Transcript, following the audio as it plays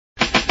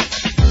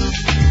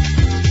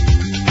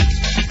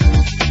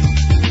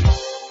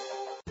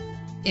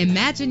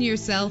Imagine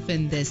yourself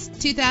in this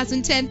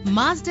 2010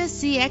 Mazda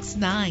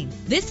CX-9.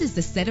 This is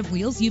the set of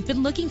wheels you've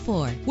been looking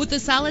for, with a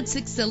solid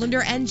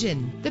 6-cylinder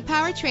engine. The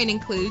powertrain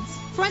includes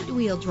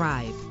front-wheel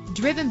drive,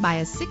 driven by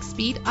a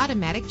 6-speed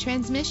automatic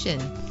transmission.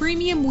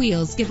 Premium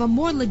wheels give a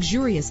more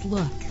luxurious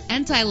look.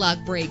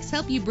 Anti-lock brakes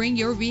help you bring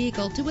your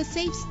vehicle to a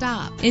safe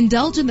stop.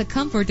 Indulge in the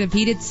comfort of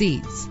heated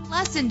seats.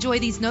 Plus, enjoy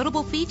these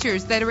notable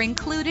features that are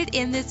included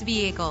in this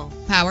vehicle: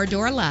 power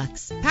door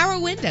locks, power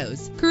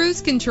windows,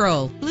 cruise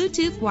control,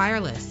 Bluetooth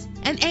wireless,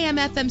 an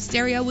AM/FM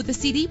stereo with a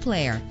CD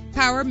player,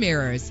 power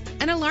mirrors,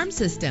 an alarm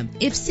system.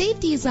 If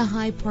safety is a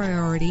high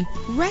priority,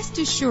 rest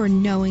assured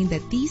knowing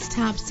that these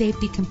top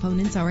safety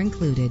components are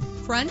included: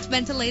 front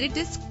ventilated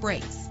disc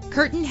brakes,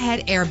 curtain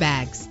head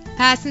airbags,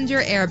 passenger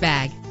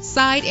airbag,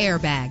 side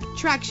airbag,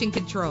 traction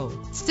control,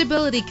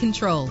 stability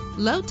control,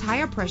 low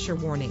tire pressure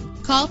warning.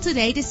 Call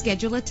today to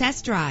schedule a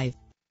test drive.